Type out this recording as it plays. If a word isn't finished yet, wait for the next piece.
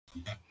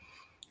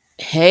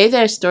Hey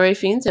there, story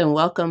fiends, and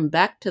welcome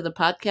back to the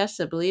podcast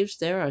that believes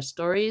there are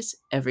stories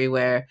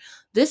everywhere.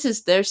 This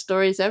is Their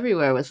Stories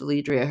Everywhere with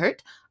Alidria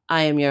Hurt.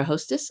 I am your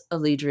hostess,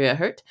 Alidria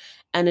Hurt,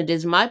 and it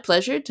is my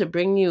pleasure to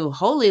bring you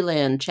Holy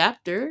Land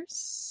Chapter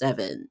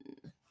 7.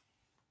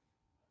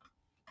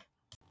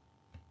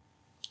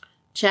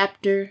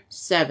 Chapter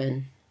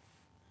 7.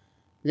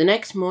 The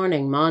next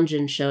morning,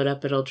 Monjin showed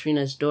up at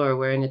Altrina's door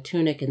wearing a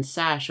tunic and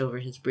sash over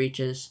his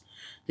breeches.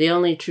 The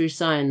only true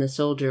sign the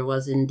soldier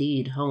was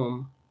indeed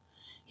home.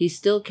 He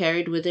still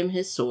carried with him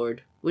his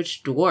sword,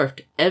 which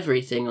dwarfed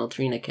everything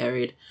Altrina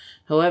carried.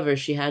 However,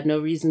 she had no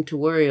reason to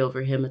worry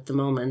over him at the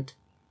moment.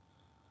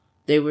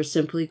 They were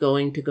simply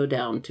going to go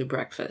down to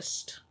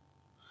breakfast.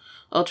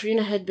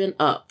 Altrina had been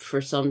up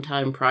for some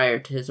time prior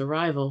to his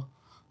arrival,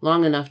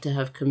 long enough to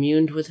have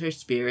communed with her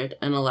spirit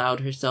and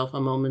allowed herself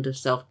a moment of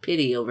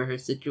self-pity over her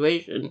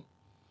situation.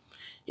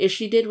 If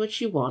she did what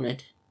she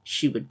wanted,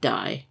 she would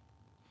die.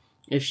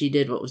 If she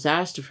did what was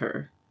asked of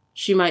her,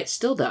 she might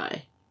still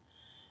die.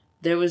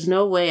 There was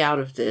no way out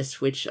of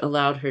this which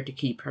allowed her to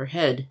keep her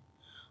head.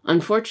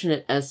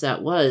 Unfortunate as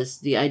that was,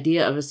 the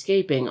idea of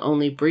escaping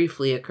only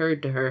briefly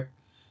occurred to her.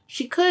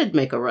 She could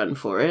make a run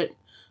for it,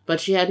 but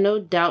she had no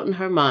doubt in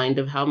her mind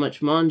of how much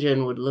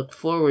Monjin would look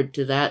forward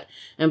to that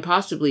and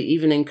possibly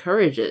even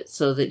encourage it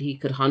so that he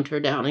could hunt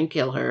her down and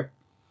kill her.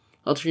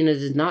 Altrina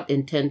did not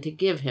intend to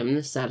give him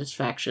this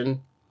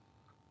satisfaction.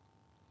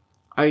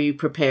 "Are you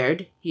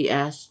prepared?" he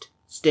asked,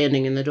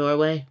 standing in the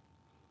doorway.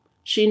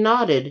 She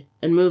nodded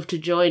and moved to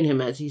join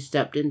him as he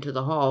stepped into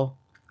the hall.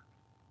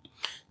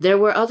 There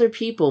were other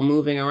people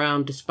moving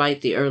around despite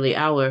the early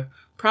hour,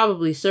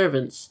 probably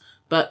servants,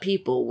 but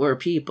people were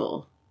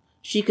people.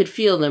 She could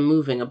feel them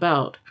moving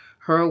about,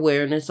 her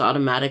awareness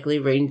automatically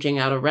ranging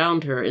out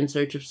around her in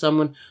search of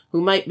someone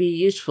who might be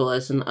useful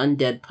as an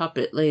undead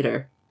puppet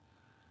later.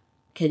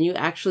 Can you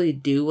actually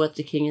do what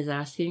the king is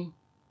asking?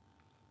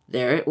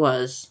 There it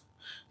was.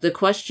 The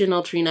question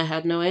Altrina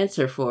had no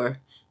answer for.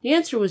 The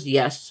answer was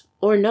yes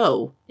or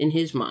no in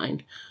his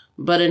mind,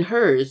 but in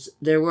hers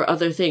there were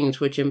other things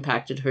which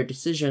impacted her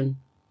decision.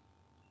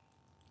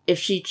 If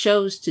she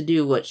chose to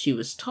do what she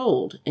was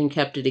told and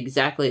kept it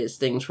exactly as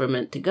things were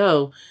meant to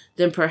go,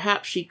 then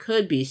perhaps she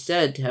could be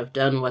said to have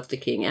done what the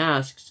king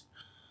asked.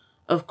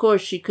 Of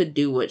course, she could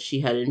do what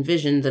she had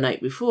envisioned the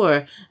night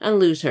before and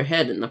lose her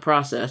head in the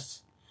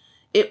process.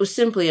 It was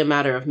simply a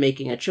matter of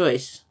making a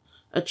choice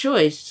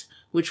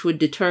which would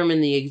determine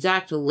the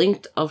exact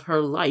length of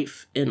her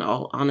life, in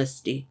all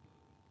honesty.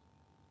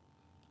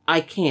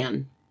 "I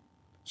can,"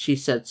 she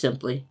said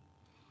simply.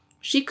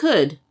 She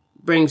could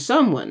bring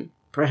someone,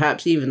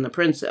 perhaps even the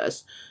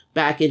princess,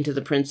 back into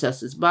the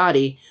princess's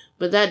body,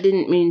 but that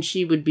didn't mean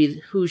she would be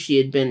who she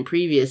had been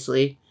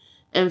previously.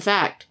 In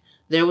fact,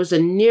 there was a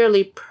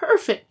nearly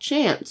perfect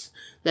chance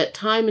that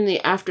time in the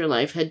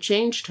afterlife had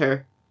changed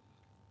her.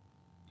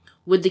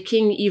 Would the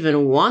king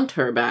even want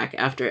her back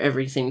after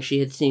everything she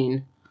had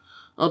seen?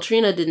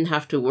 Altrina didn't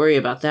have to worry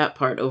about that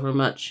part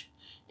overmuch.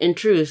 In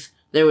truth,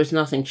 there was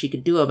nothing she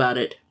could do about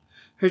it.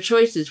 Her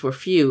choices were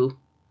few,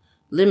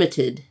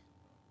 limited.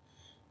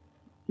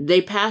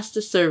 They passed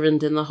a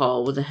servant in the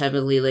hall with a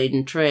heavily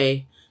laden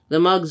tray. The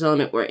mugs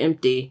on it were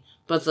empty,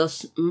 but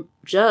the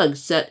jug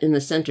set in the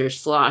center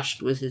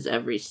sloshed with his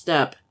every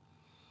step.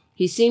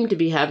 He seemed to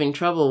be having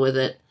trouble with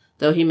it,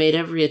 though he made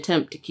every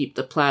attempt to keep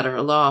the platter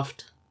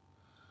aloft.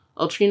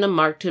 Altrina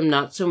marked him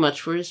not so much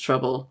for his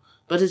trouble,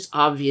 but his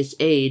obvious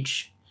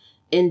age.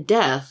 In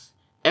death,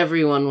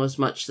 everyone was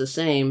much the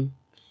same.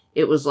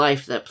 It was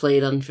life that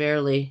played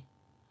unfairly.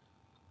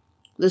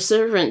 The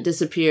servant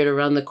disappeared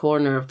around the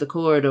corner of the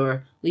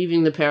corridor,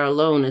 leaving the pair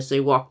alone as they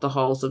walked the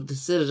halls of the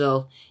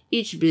citadel,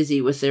 each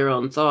busy with their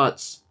own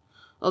thoughts.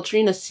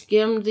 Altrina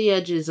skimmed the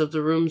edges of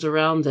the rooms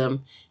around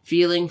them,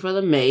 feeling for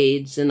the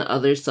maids and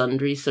other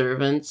sundry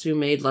servants who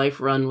made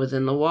life run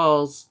within the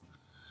walls.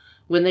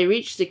 When they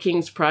reached the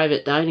king's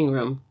private dining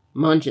room,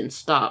 Monjin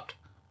stopped,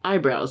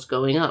 eyebrows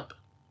going up.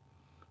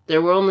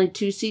 There were only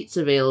 2 seats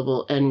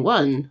available, and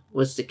one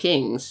was the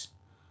king's.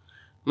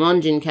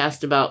 Monjin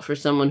cast about for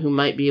someone who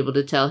might be able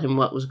to tell him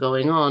what was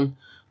going on,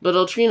 but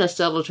Altrina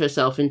settled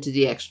herself into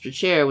the extra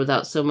chair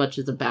without so much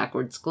as a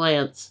backwards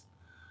glance.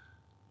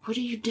 "What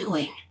are you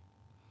doing?"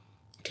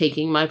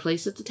 "Taking my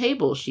place at the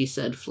table," she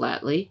said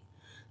flatly.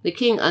 "The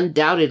king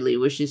undoubtedly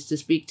wishes to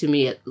speak to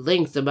me at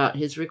length about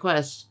his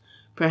request.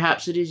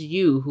 Perhaps it is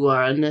you who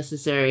are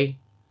unnecessary."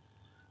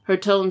 Her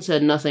tone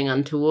said nothing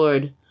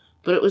untoward,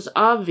 but it was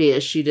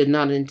obvious she did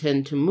not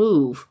intend to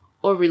move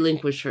or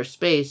relinquish her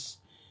space.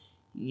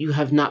 "You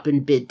have not been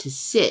bid to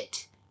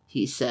sit,"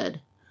 he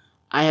said.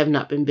 "I have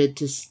not been bid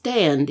to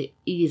stand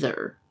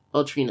either,"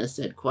 Altrina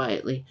said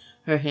quietly,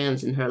 her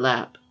hands in her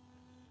lap.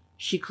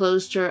 She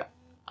closed her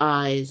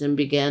eyes and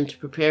began to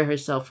prepare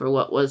herself for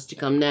what was to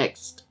come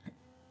next.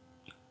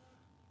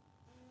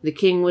 The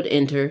king would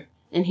enter,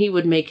 and he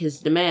would make his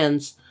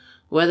demands,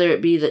 whether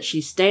it be that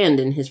she stand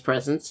in his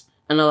presence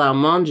and allow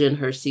Monjin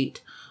her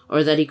seat,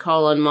 or that he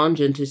call on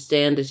Monjin to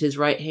stand at his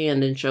right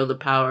hand and show the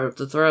power of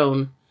the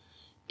throne.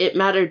 It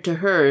mattered to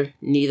her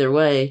neither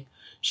way.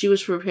 She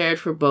was prepared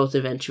for both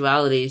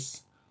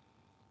eventualities.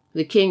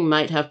 The king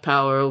might have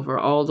power over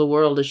all the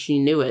world as she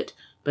knew it,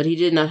 but he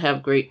did not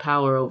have great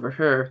power over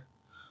her.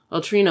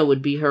 Altrina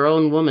would be her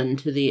own woman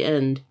to the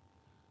end.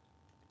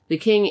 The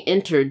king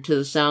entered to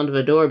the sound of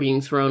a door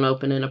being thrown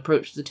open and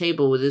approached the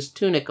table with his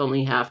tunic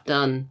only half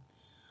done.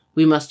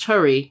 "We must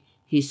hurry,"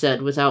 he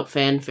said without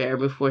fanfare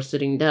before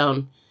sitting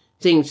down.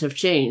 "Things have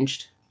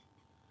changed."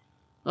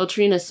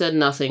 Altrina said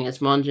nothing as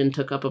Monjan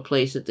took up a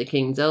place at the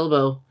king's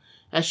elbow.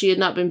 As she had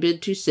not been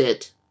bid to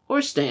sit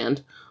or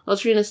stand,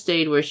 Altrina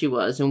stayed where she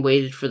was and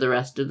waited for the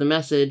rest of the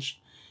message.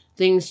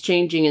 Things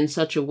changing in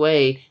such a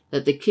way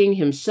that the king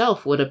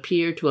himself would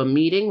appear to a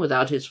meeting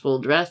without his full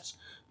dress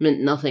meant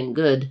nothing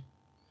good.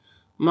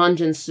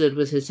 Monjan stood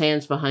with his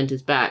hands behind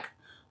his back,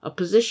 a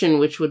position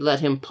which would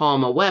let him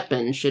palm a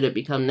weapon should it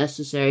become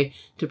necessary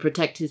to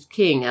protect his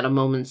king at a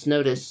moment's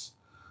notice.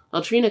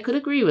 Altrina could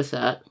agree with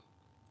that.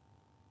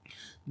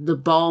 "The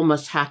ball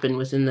must happen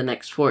within the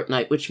next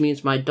fortnight, which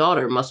means my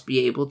daughter must be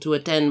able to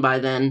attend by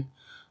then.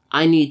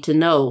 I need to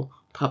know,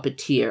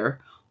 puppeteer,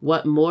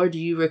 what more do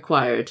you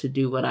require to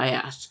do what I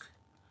ask?"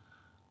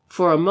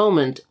 For a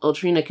moment,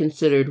 Altrina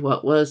considered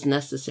what was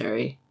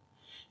necessary.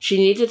 She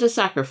needed a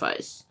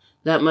sacrifice.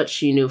 That much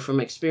she knew from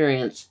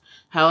experience.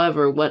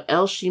 However, what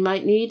else she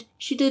might need,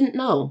 she didn't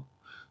know.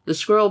 The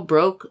scroll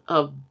broke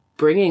of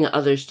bringing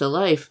others to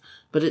life,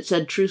 but it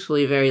said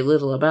truthfully very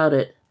little about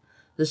it.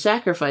 The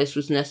sacrifice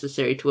was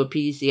necessary to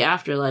appease the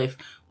afterlife,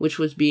 which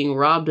was being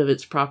robbed of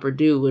its proper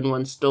due when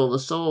one stole the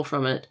soul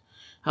from it.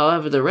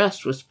 However, the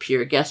rest was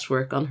pure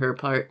guesswork on her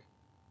part.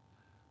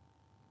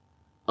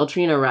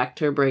 Altrina racked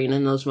her brain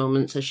in those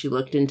moments as she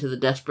looked into the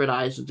desperate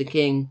eyes of the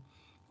king.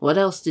 What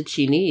else did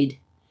she need?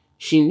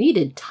 She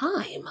needed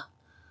time.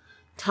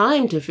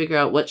 Time to figure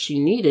out what she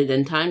needed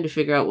and time to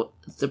figure out what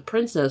the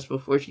princess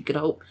before she could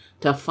hope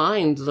to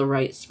find the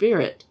right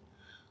spirit.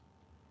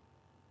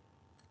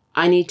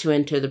 "I need to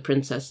enter the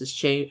princess's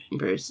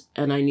chambers,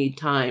 and I need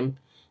time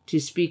to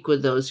speak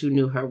with those who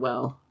knew her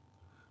well."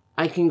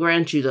 "I can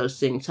grant you those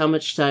things. How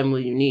much time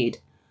will you need?"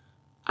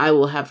 "I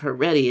will have her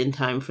ready in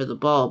time for the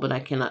ball, but I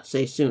cannot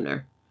say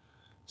sooner."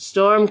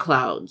 Storm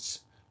clouds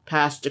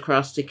passed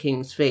across the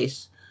king's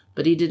face,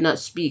 but he did not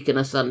speak in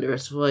a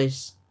thunderous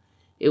voice.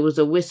 It was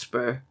a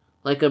whisper,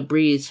 like a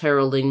breeze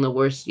heralding the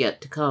worst yet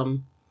to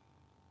come.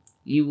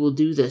 "You will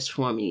do this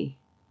for me,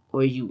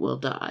 or you will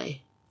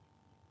die."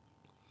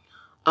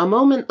 A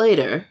moment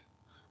later,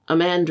 a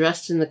man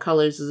dressed in the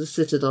colors of the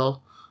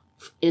citadel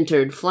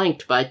entered,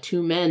 flanked by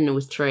 2 men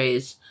with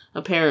trays.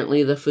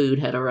 Apparently the food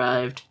had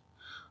arrived.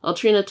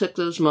 Altrina took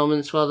those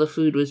moments while the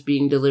food was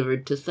being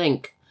delivered to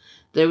think.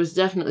 There was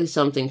definitely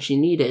something she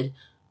needed,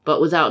 but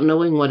without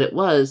knowing what it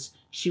was,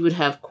 she would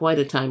have quite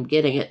a time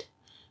getting it.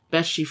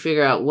 Best she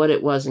figure out what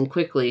it was and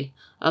quickly,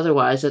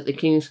 otherwise, at the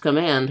king's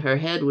command, her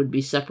head would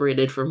be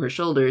separated from her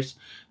shoulders,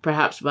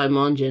 perhaps by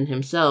Monjan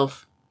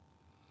himself.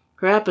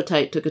 Her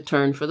appetite took a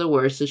turn for the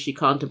worse as she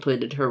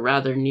contemplated her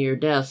rather near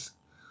death.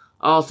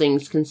 All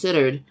things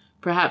considered,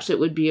 perhaps it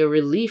would be a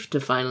relief to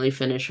finally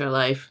finish her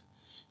life.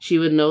 She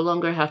would no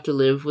longer have to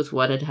live with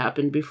what had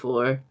happened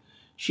before.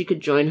 She could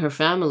join her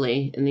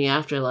family in the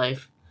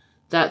afterlife.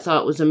 That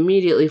thought was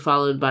immediately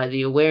followed by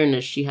the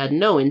awareness she had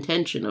no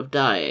intention of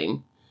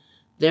dying.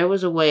 There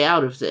was a way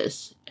out of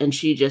this, and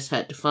she just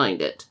had to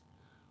find it.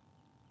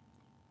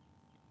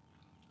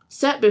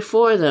 Set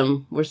before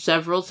them were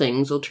several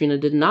things Altrina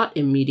did not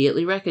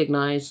immediately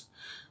recognize.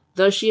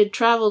 Though she had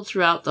traveled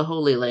throughout the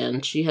Holy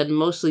Land, she had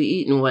mostly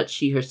eaten what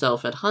she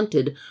herself had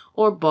hunted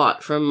or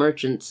bought from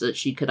merchants that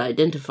she could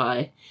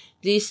identify.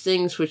 These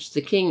things which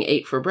the king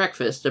ate for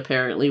breakfast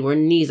apparently were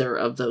neither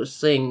of those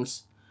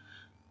things.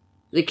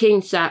 The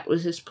king sat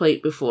with his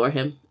plate before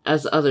him,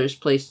 as others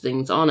placed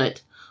things on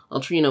it.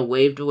 Altrina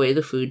waved away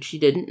the food she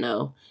didn't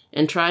know,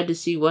 and tried to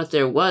see what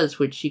there was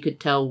which she could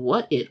tell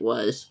what it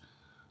was.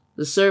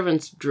 The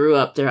servants drew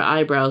up their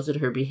eyebrows at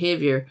her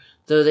behavior,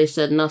 though they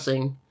said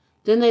nothing.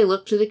 Then they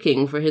looked to the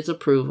king for his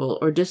approval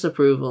or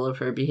disapproval of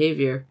her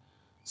behavior.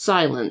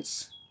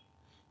 Silence.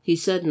 He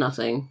said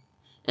nothing,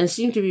 and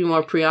seemed to be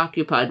more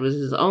preoccupied with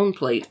his own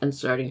plate and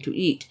starting to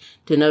eat,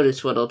 to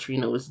notice what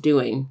Altrina was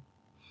doing.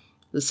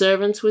 The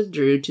servants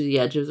withdrew to the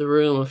edge of the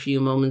room a few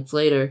moments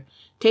later,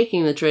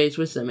 taking the trays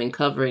with them and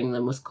covering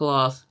them with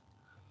cloth.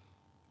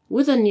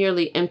 With a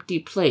nearly empty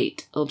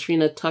plate,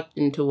 Altrina tucked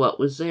into what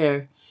was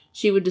there.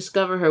 She would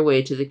discover her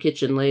way to the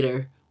kitchen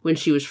later, when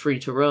she was free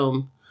to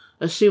roam,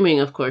 assuming,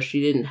 of course,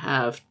 she didn't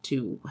have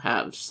to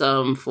have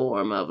some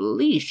form of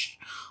leash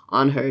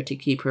on her to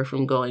keep her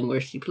from going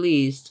where she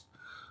pleased.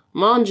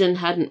 Monjan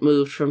hadn't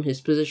moved from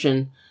his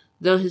position,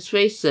 though his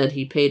face said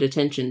he paid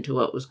attention to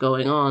what was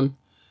going on.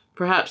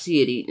 Perhaps he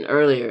had eaten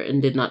earlier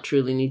and did not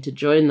truly need to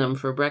join them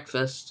for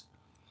breakfast.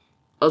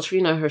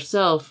 Altrina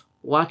herself,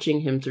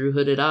 watching him through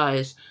hooded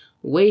eyes,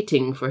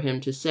 waiting for him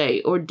to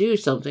say or do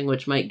something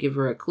which might give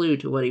her a clue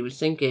to what he was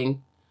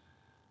thinking.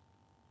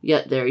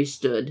 Yet there he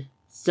stood,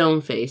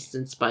 stone-faced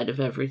in spite of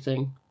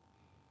everything.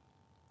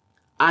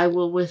 "I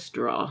will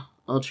withdraw,"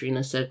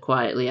 Altrina said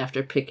quietly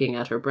after picking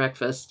at her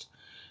breakfast.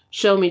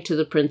 "Show me to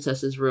the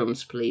princess's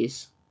rooms,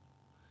 please."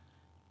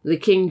 The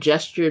king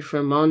gestured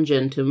for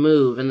Monjan to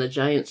move, and the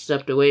giant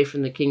stepped away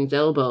from the king's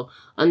elbow,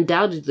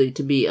 undoubtedly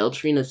to be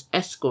Eltrina's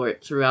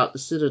escort throughout the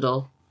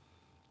citadel.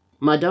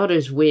 My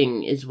daughter's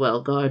wing is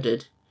well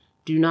guarded.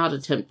 Do not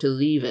attempt to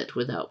leave it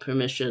without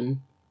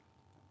permission.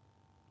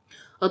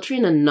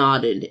 Eltrina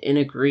nodded in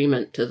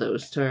agreement to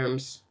those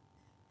terms.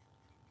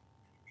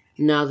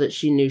 Now that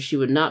she knew she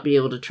would not be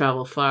able to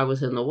travel far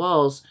within the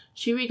walls,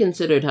 she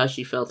reconsidered how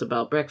she felt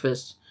about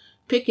breakfast.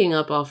 Picking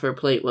up off her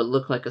plate what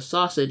looked like a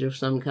sausage of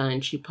some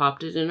kind, she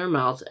popped it in her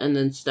mouth and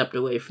then stepped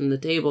away from the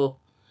table.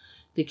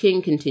 The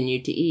king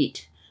continued to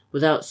eat,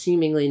 without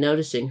seemingly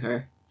noticing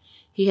her.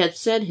 He had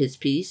said his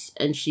piece,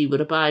 and she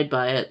would abide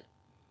by it,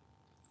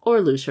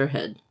 or lose her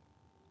head.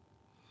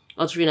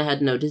 Eltrina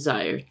had no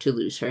desire to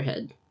lose her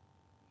head.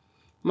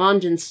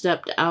 Monjan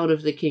stepped out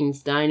of the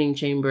king's dining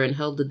chamber and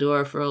held the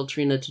door for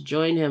Eltrina to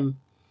join him.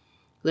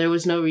 There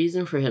was no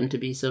reason for him to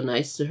be so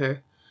nice to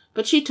her,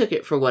 but she took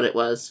it for what it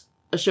was,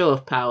 a show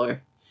of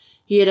power.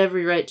 He had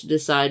every right to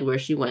decide where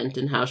she went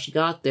and how she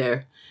got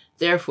there.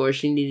 Therefore,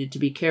 she needed to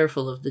be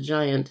careful of the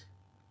giant.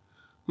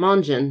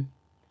 Monjan,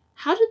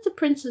 how did the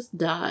princess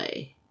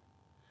die?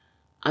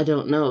 I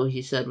don't know,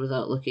 he said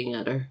without looking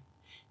at her.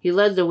 He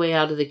led the way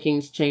out of the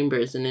king's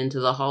chambers and into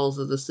the halls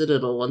of the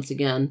citadel once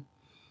again.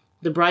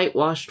 The bright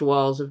washed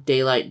walls of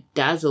daylight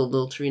dazzled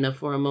Eltrina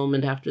for a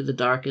moment after the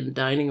darkened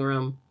dining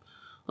room.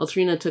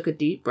 Eltrina took a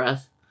deep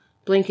breath,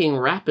 blinking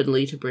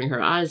rapidly to bring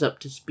her eyes up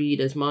to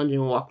speed as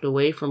Monjan walked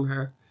away from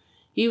her.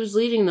 He was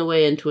leading the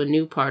way into a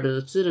new part of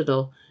the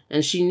citadel,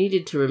 and she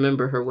needed to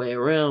remember her way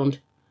around.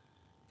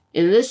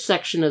 In this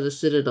section of the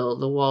citadel,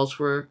 the walls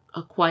were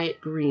a quiet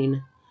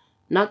green,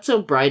 not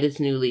so bright as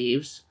new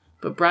leaves,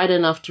 but bright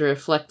enough to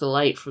reflect the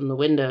light from the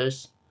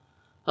windows.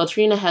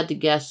 Eltrina had to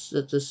guess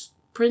that the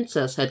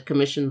princess had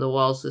commissioned the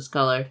walls this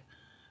color.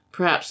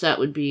 Perhaps that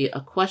would be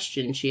a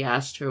question she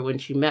asked her when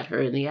she met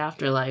her in the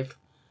afterlife.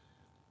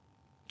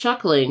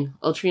 Chuckling,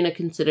 Eltrina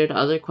considered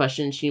other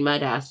questions she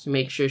might ask to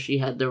make sure she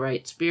had the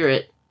right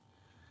spirit.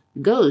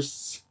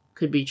 Ghosts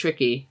could be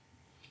tricky.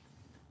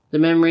 The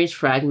memories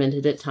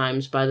fragmented at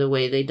times by the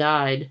way they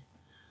died.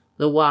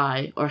 The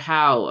why or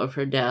how of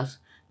her death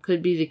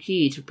could be the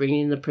key to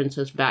bringing the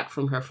princess back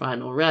from her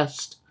final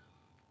rest.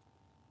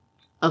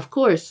 Of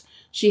course,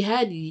 she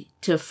had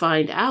to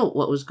find out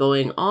what was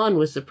going on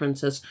with the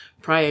princess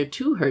prior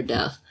to her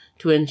death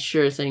to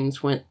ensure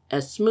things went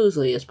as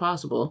smoothly as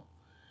possible.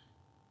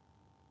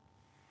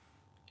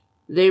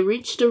 They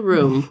reached a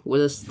room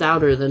with a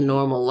stouter than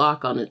normal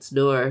lock on its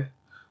door.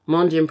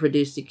 Monjan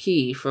produced a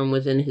key from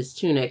within his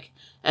tunic,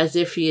 as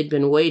if he had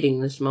been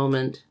waiting this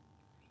moment.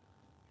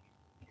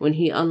 When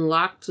he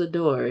unlocked the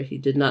door, he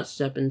did not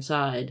step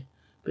inside,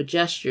 but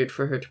gestured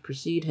for her to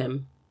precede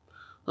him.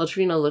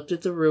 Eltrina looked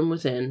at the room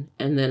within,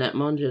 and then at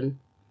Monjan.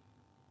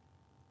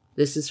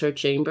 This is her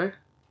chamber?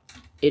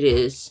 It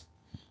is.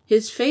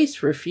 His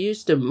face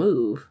refused to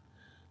move,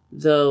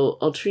 though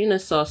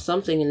Eltrina saw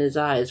something in his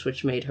eyes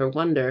which made her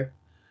wonder.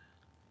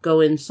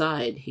 Go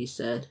inside, he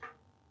said.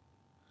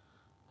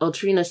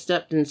 Eltrina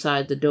stepped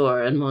inside the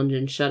door, and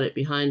Monjan shut it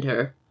behind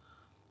her.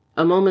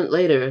 A moment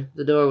later,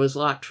 the door was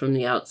locked from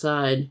the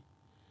outside.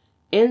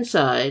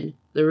 Inside,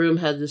 the room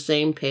had the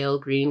same pale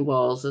green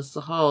walls as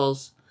the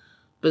halls,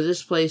 but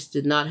this place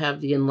did not have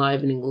the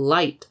enlivening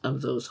light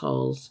of those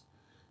halls.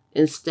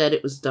 Instead,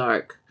 it was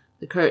dark,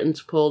 the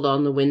curtains pulled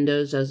on the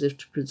windows as if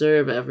to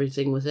preserve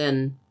everything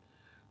within.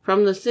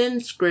 From the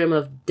thin scrim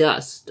of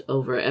dust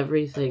over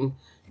everything,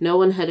 no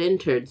one had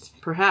entered,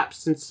 perhaps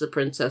since the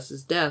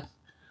princess's death.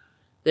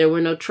 There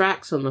were no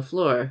tracks on the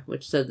floor,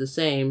 which said the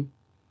same.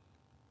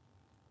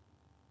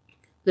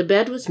 The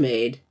bed was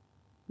made,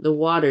 the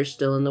water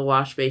still in the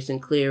wash basin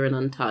clear and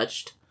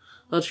untouched.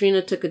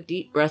 Eltrina took a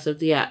deep breath of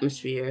the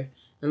atmosphere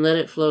and let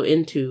it flow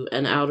into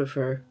and out of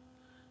her.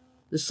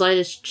 The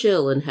slightest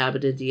chill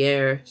inhabited the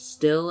air,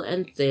 still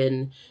and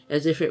thin,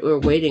 as if it were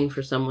waiting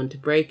for someone to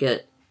break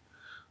it.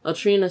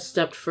 Eltrina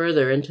stepped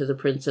further into the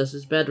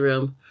princess's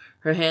bedroom,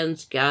 her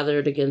hands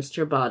gathered against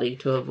her body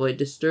to avoid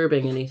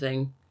disturbing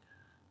anything.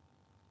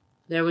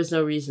 There was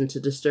no reason to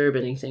disturb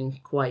anything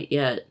quite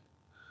yet.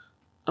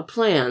 A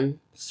plan,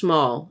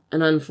 small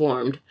and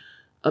unformed,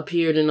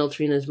 appeared in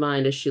Eltrina's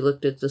mind as she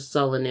looked at the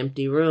sullen,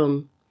 empty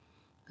room.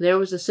 There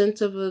was a sense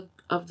of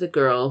the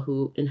girl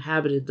who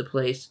inhabited the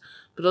place,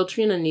 but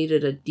Eltrina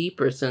needed a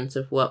deeper sense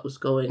of what was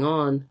going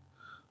on,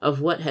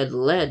 of what had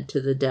led to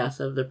the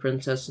death of the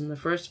princess in the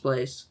first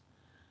place.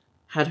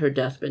 Had her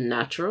death been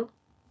natural?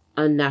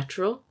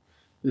 Unnatural?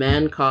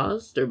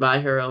 Man-caused, or by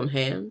her own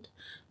hand?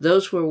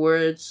 Those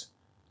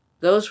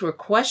were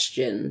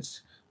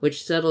questions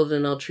which settled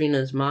in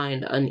Eltrina's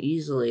mind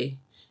uneasily.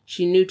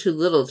 She knew too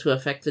little to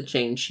effect the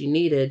change she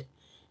needed,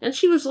 and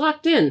she was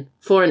locked in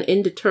for an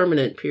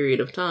indeterminate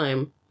period of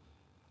time.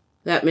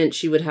 That meant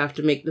she would have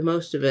to make the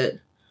most of it,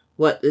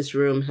 what this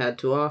room had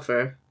to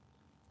offer.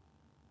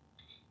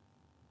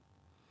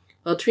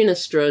 Eltrina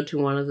strode to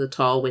one of the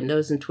tall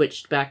windows and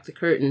twitched back the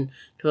curtain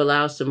to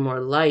allow some more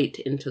light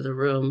into the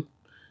room.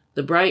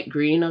 The bright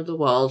green of the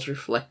walls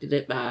reflected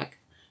it back.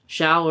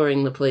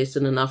 showering the place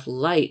in enough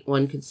light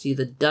one could see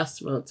the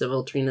dust motes of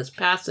Altrina's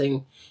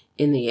passing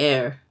in the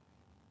air.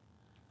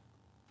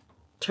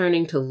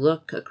 Turning to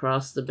look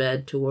across the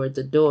bed toward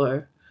the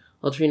door,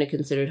 Altrina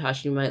considered how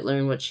she might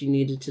learn what she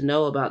needed to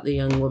know about the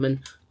young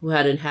woman who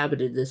had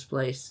inhabited this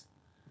place.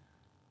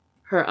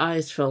 Her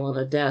eyes fell on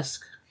a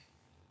desk.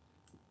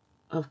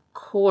 Of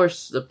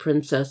course the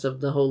princess of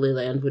the Holy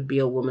Land would be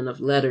a woman of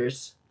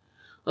letters.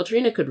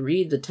 Altrina could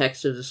read the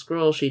text of the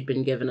scroll she'd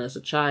been given as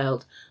a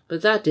child,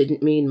 but that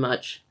didn't mean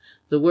much.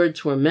 The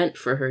words were meant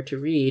for her to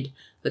read.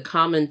 The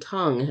common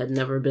tongue had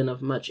never been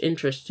of much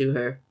interest to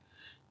her.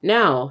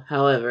 Now,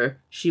 however,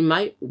 she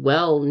might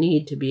well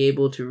need to be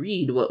able to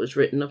read what was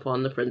written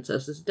upon the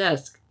princess's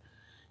desk.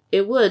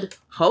 It would,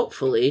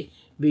 hopefully,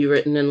 be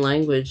written in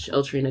language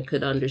Altrina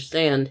could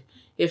understand.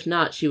 If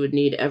not, she would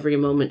need every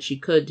moment she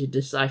could to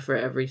decipher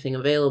everything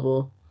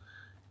available.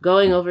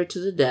 Going over to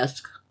the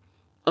desk,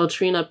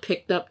 Altrina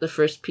picked up the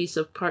first piece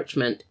of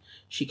parchment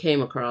she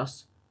came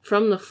across.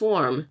 From the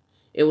form,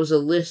 it was a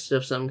list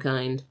of some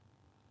kind.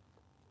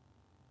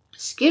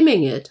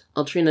 Skimming it,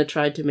 Altrina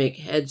tried to make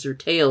heads or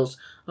tails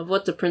of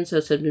what the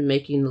princess had been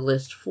making the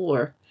list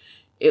for.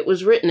 It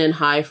was written in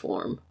high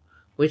form,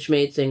 which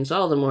made things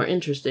all the more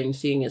interesting,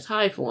 seeing as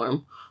high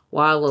form,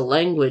 while a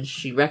language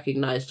she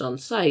recognized on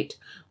sight,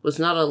 was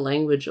not a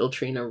language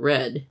Altrina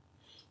read.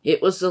 It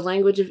was the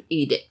language of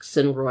edicts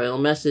and royal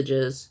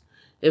messages.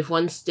 If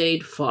one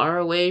stayed far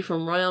away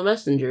from royal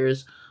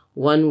messengers,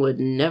 one would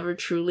never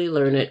truly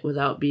learn it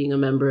without being a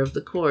member of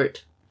the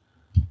court.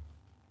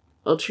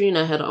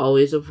 Altrina had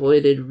always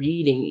avoided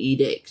reading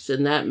edicts,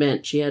 and that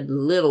meant she had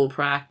little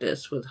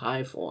practice with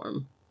high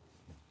form.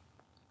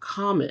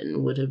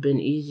 Common would have been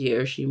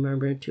easier, she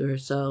murmured to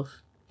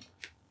herself.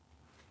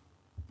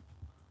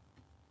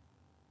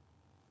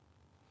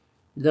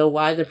 Though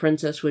why the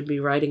princess would be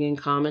writing in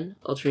common,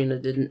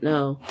 Altrina didn't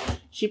know.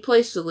 She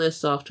placed the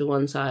list off to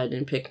one side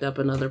and picked up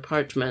another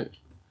parchment.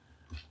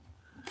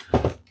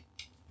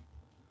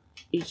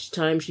 Each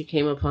time she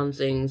came upon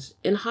things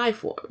in high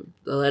form,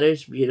 the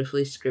letters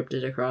beautifully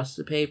scripted across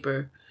the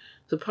paper.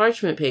 The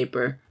parchment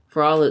paper,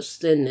 for all its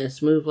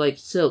thinness, moved like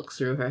silk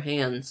through her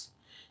hands.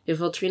 If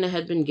Altrina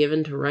had been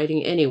given to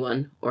writing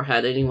anyone, or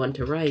had anyone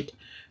to write,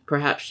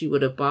 perhaps she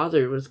would have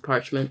bothered with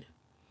parchment.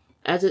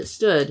 As it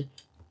stood,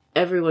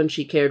 everyone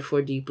she cared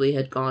for deeply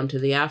had gone to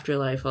the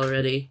afterlife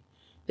already.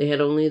 They had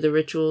only the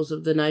rituals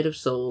of the Night of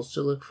Souls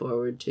to look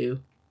forward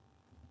to.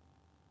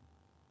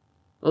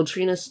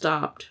 Altrina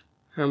stopped,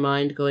 her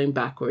mind going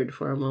backward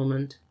for a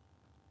moment.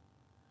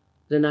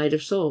 The Night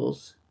of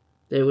Souls.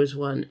 There was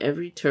one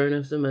every turn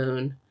of the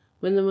moon,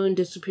 when the moon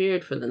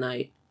disappeared for the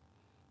night.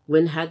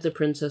 When had the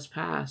princess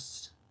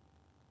passed?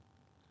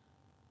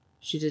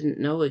 She didn't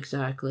know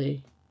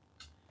exactly.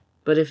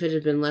 But if it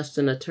had been less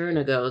than a turn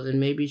ago, then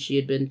maybe she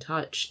had been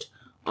touched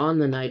on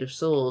the Night of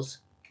Souls.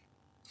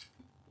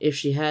 If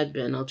she had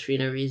been,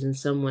 Altrina reasoned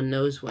someone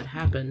knows what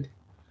happened.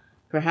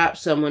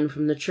 Perhaps someone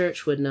from the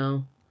church would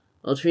know.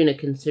 Altrina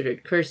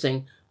considered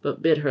cursing,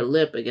 but bit her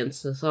lip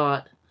against the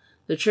thought.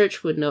 The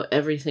church would know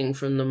everything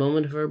from the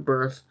moment of her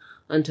birth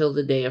until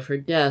the day of her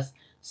death,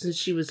 since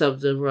she was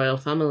of the royal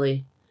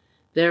family.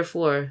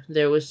 Therefore,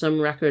 there was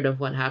some record of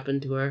what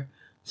happened to her,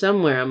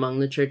 somewhere among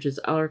the church's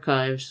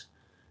archives.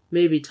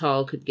 Maybe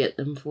Tal could get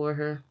them for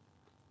her.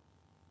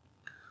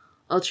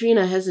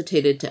 Altrina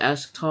hesitated to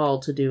ask Tal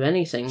to do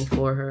anything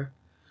for her.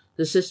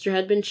 The sister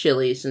had been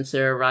chilly since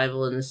their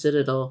arrival in the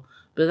citadel,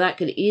 but that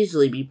could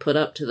easily be put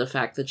up to the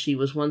fact that she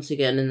was once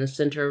again in the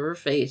center of her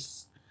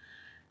face,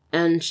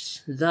 and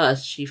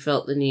thus she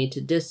felt the need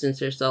to distance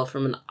herself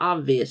from an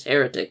obvious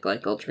heretic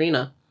like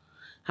Altrina.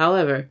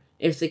 However,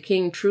 if the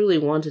king truly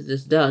wanted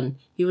this done,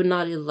 he would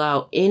not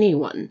allow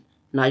anyone,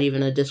 not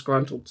even a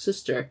disgruntled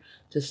sister,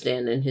 to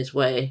stand in his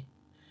way.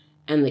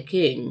 And the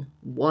king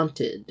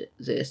wanted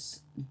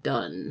this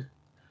done.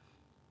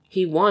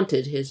 He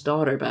wanted his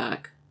daughter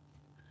back.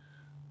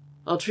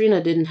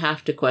 Altrina didn't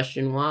have to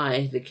question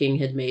why. The king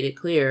had made it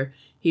clear.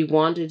 He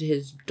wanted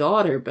his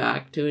daughter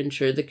back to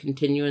ensure the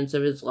continuance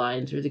of his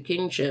line through the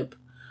kingship.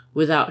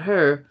 Without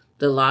her,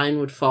 the line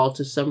would fall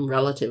to some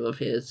relative of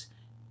his,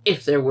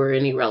 if there were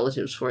any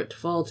relatives for it to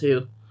fall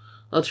to.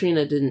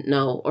 Altrina didn't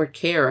know or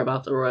care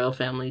about the royal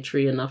family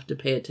tree enough to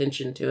pay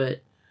attention to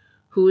it.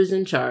 Who was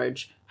in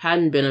charge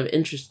hadn't been of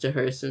interest to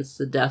her since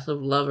the death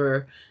of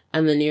Lover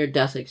and the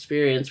near-death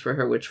experience for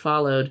her which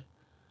followed.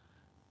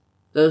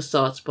 Those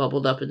thoughts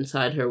bubbled up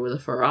inside her with a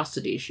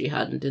ferocity she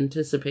hadn't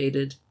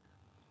anticipated.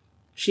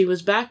 She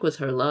was back with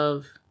her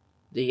love,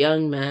 the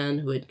young man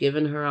who had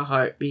given her a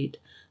heartbeat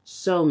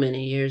so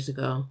many years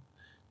ago.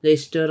 They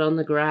stood on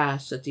the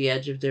grass at the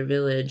edge of their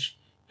village,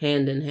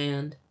 hand in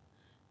hand.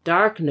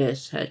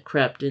 Darkness had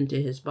crept into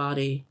his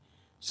body,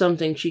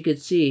 something she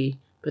could see,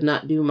 but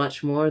not do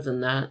much more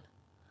than that.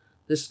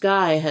 The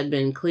sky had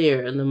been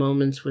clear in the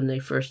moments when they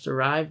first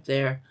arrived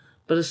there,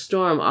 but a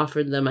storm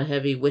offered them a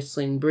heavy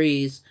whistling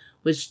breeze,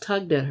 which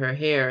tugged at her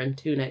hair and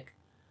tunic.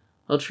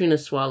 Altrina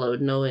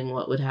swallowed, knowing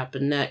what would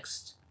happen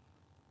next.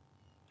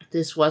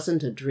 This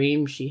wasn't a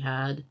dream she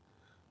had,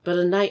 but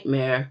a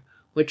nightmare,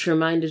 which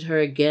reminded her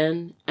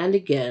again and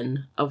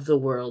again of the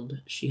world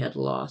she had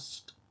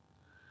lost.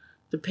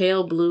 The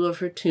pale blue of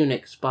her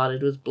tunic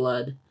spotted with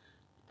blood.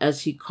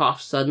 As he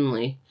coughed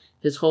suddenly,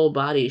 his whole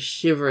body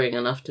shivering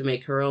enough to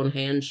make her own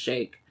hands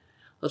shake,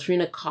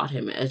 Latrina caught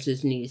him as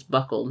his knees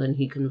buckled and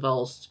he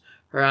convulsed,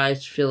 her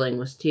eyes filling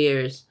with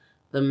tears.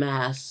 The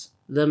mess,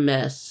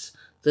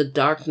 the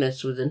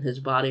darkness within his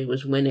body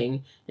was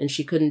winning, and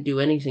she couldn't do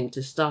anything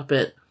to stop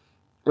it,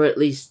 or at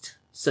least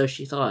so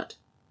she thought.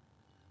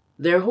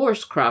 Their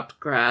horse cropped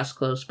grass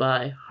close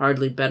by,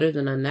 hardly better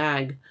than a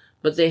nag,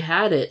 but they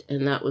had it,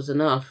 and that was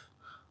enough.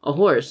 A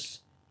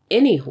horse,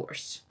 any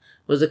horse,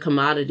 was a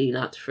commodity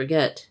not to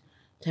forget.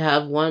 To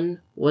have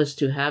one was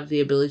to have the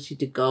ability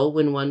to go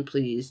when one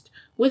pleased,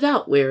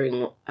 without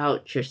wearing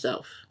out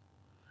yourself.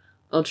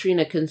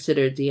 Altrina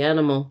considered the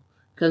animal,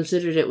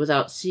 considered it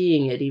without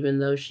seeing it even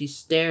though she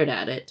stared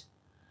at it.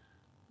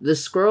 The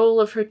scroll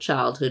of her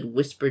childhood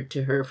whispered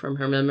to her from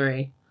her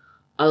memory,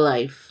 a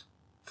life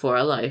for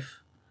a life.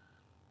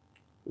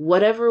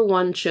 Whatever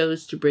one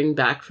chose to bring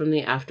back from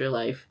the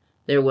afterlife,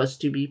 there was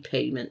to be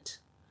payment.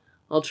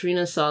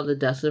 Altrina saw the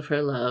death of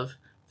her love,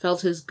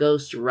 felt his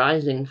ghost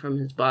rising from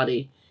his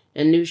body,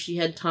 and knew she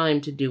had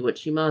time to do what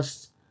she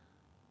must.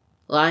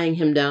 Lying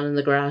him down in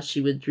the grass,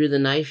 she withdrew the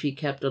knife he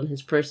kept on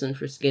his person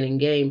for skinning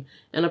game,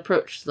 and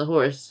approached the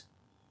horse.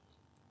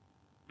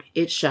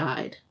 It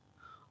shied,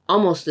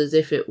 almost as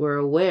if it were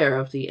aware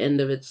of the end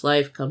of its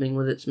life coming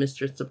with its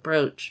mistress'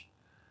 approach.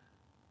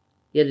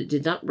 Yet it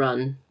did not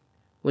run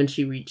when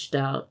she reached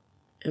out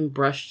and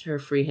brushed her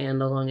free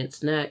hand along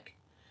its neck.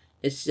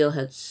 It still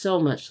had so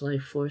much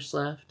life force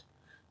left,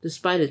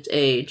 despite its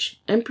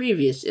age and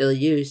previous ill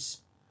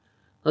use.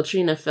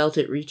 Latrina felt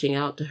it reaching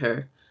out to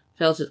her,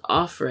 felt it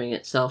offering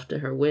itself to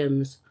her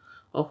whims.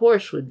 A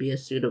horse would be a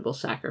suitable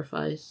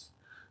sacrifice,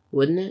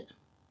 wouldn't it?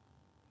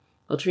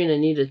 Latrina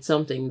needed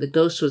something. The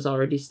ghost was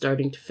already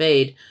starting to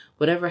fade.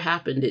 Whatever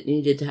happened, it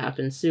needed to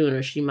happen soon,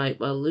 or she might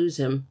well lose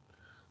him.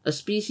 A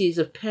species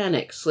of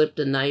panic slipped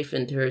a knife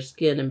into her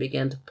skin and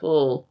began to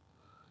pull.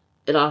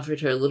 It offered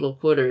her a little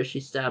quarter as she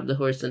stabbed the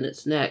horse in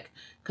its neck,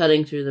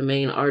 cutting through the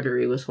main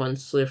artery with one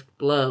swift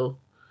blow.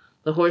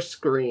 The horse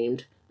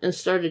screamed and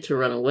started to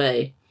run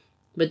away,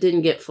 but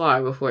didn't get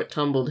far before it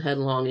tumbled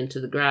headlong into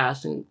the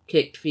grass and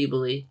kicked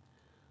feebly.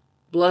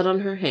 Blood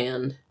on her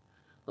hand.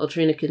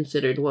 Altrina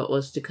considered what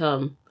was to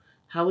come.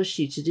 How was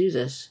she to do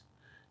this?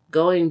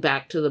 Going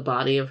back to the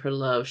body of her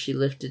love, she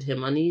lifted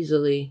him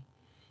uneasily.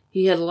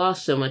 He had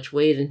lost so much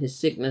weight in his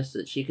sickness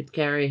that she could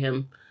carry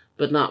him,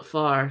 but not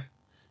far.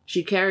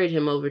 She carried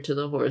him over to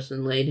the horse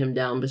and laid him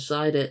down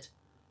beside it.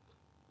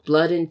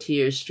 Blood and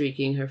tears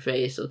streaking her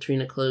face,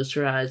 Altrina closed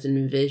her eyes and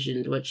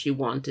envisioned what she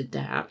wanted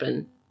to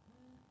happen.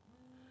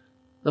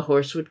 The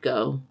horse would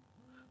go.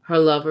 Her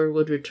lover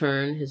would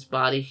return, his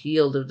body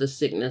healed of the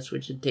sickness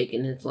which had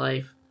taken his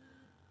life.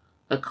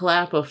 A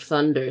clap of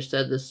thunder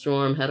said the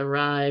storm had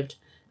arrived,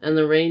 and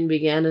the rain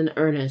began in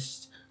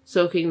earnest,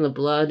 soaking the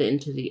blood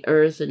into the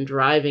earth and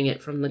driving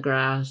it from the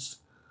grass.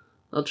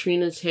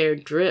 Altrina's hair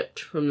dripped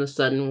from the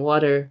sudden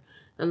water,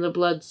 and the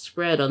blood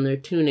spread on their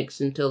tunics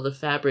until the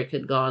fabric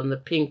had gone the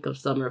pink of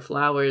summer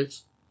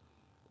flowers.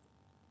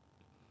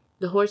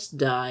 The horse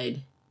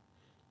died,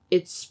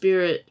 its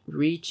spirit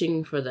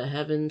reaching for the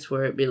heavens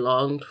where it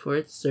belonged for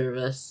its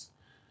service,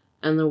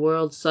 and the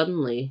world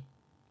suddenly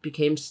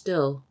became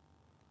still.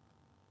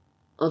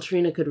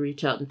 Altrina could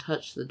reach out and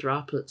touch the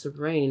droplets of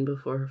rain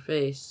before her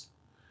face.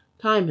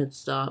 Time had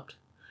stopped,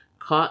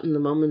 caught in the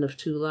moment of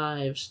two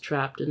lives,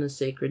 trapped in a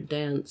sacred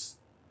dance.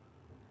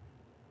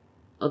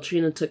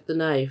 Altrina took the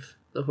knife,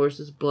 the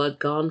horse's blood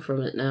gone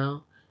from it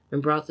now,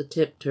 and brought the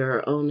tip to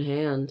her own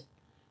hand.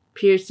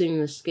 Piercing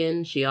the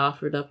skin, she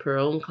offered up her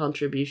own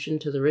contribution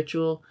to the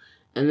ritual,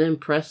 and then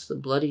pressed the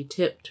bloody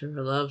tip to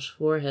her love's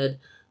forehead,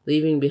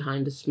 leaving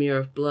behind a smear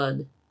of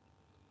blood.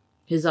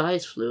 His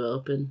eyes flew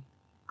open,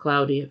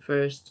 cloudy at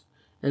first,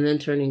 and then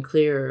turning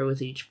clearer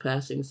with each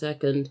passing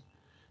second.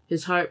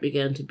 His heart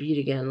began to beat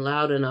again,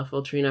 loud enough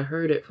Altrina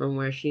heard it from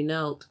where she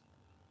knelt.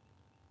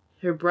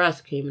 Her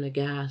breath came in a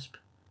gasp.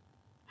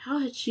 How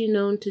had she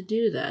known to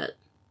do that?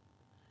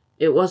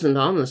 It wasn't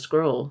on the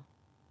scroll.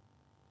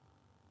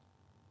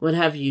 "What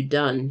have you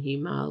done?" he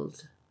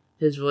mouthed,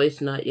 his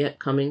voice not yet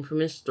coming from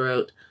his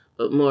throat,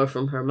 but more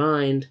from her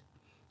mind.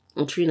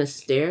 Altrina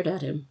stared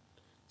at him,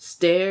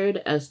 stared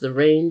as the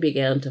rain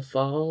began to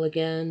fall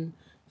again,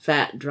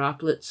 fat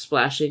droplets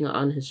splashing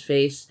on his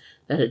face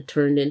that had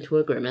turned into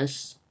a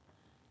grimace.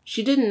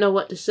 She didn't know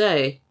what to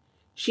say.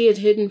 She had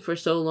hidden for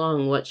so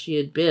long what she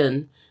had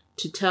been.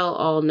 To tell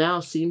all now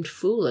seemed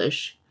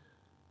foolish.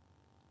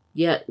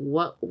 Yet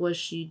what was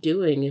she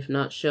doing if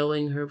not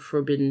showing her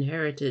forbidden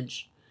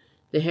heritage,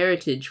 the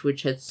heritage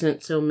which had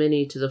sent so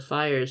many to the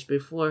fires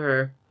before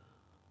her?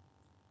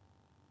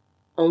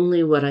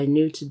 "Only what I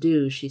knew to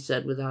do," she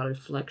said without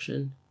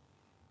reflection.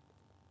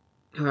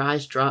 Her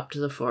eyes dropped to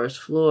the forest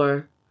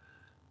floor,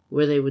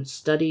 where they would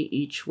study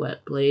each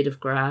wet blade of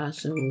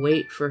grass and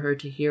wait for her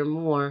to hear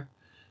more.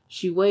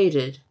 She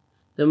waited,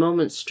 the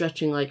moments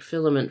stretching like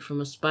filament from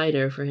a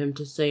spider for him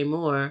to say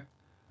more.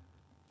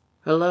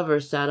 Her lover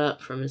sat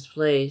up from his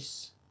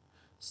place,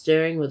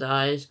 staring with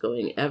eyes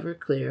going ever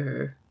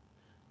clearer.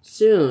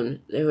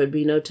 Soon there would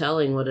be no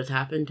telling what had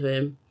happened to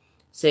him,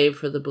 save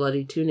for the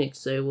bloody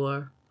tunics they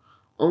wore.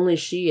 Only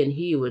she and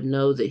he would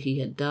know that he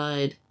had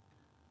died.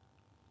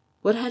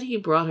 What had he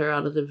brought her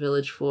out of the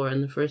village for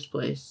in the first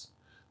place?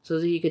 So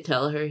that he could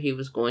tell her he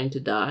was going to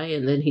die,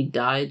 and then he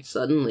died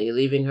suddenly,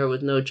 leaving her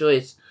with no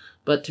choice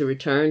but to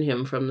return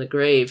him from the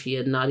grave he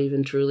had not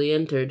even truly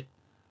entered.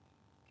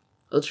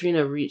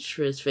 Eltrina reached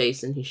for his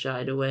face, and he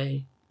shied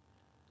away.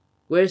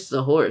 "Where's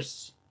the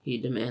horse?" he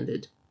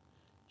demanded.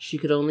 She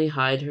could only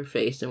hide her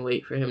face and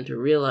wait for him to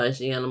realize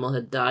the animal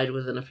had died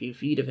within a few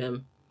feet of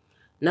him.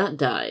 Not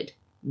died,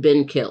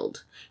 been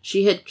killed.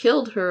 She had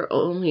killed her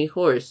only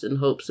horse in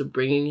hopes of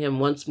bringing him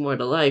once more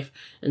to life,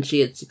 and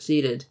she had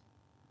succeeded.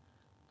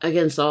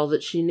 Against all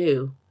that she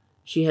knew,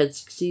 she had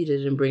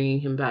succeeded in bringing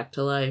him back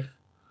to life.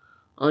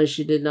 Only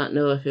she did not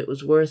know if it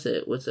was worth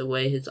it with the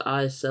way his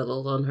eyes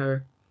settled on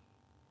her.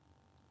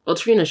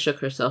 Eltrina shook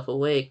herself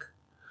awake.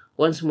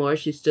 Once more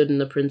she stood in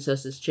the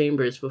princess's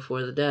chambers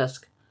before the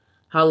desk.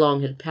 How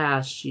long had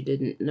passed she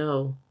didn't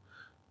know,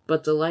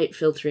 but the light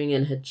filtering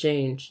in had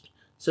changed,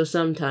 so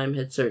some time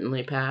had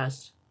certainly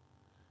passed.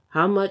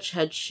 How much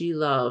had she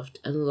loved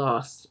and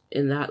lost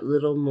in that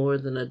little more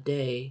than a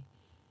day?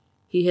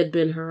 He had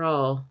been her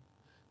all.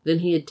 Then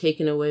he had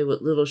taken away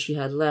what little she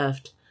had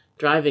left,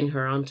 driving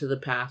her onto the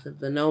path of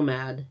the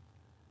nomad.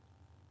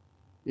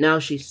 Now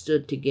she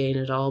stood to gain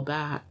it all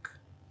back.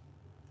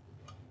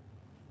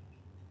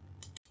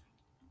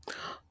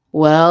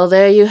 Well,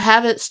 there you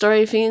have it,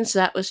 Story Fiends.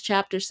 That was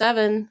chapter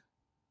 7.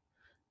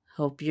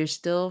 Hope you're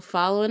still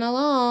following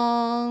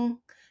along,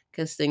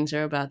 because things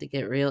are about to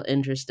get real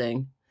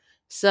interesting.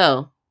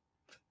 So,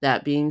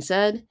 that being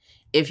said,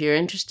 if you're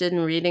interested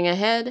in reading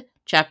ahead,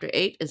 Chapter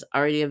 8 is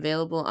already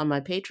available on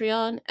my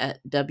Patreon at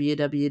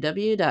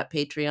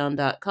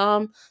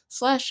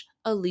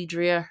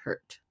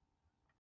www.patreon.com/AledriaHurt.